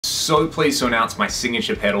so pleased to announce my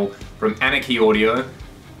signature pedal from Anarchy Audio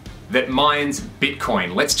that mines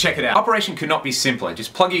Bitcoin. Let's check it out. Operation could not be simpler.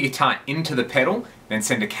 Just plug your guitar into the pedal, then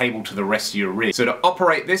send a cable to the rest of your rig. So to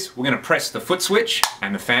operate this, we're gonna press the foot switch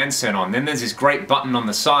and the fans turn on. Then there's this great button on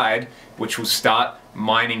the side which will start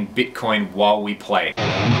mining Bitcoin while we play.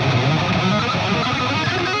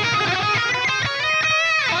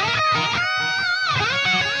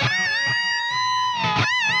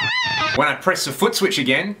 When I press the foot switch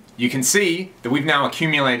again, you can see that we've now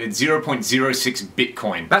accumulated 0.06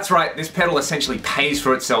 Bitcoin. That's right, this pedal essentially pays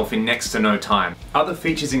for itself in next to no time. Other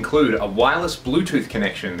features include a wireless Bluetooth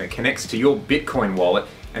connection that connects to your Bitcoin wallet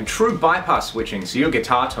and true bypass switching so your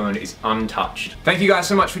guitar tone is untouched. Thank you guys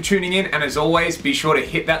so much for tuning in, and as always, be sure to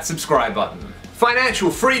hit that subscribe button.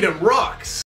 Financial freedom rocks!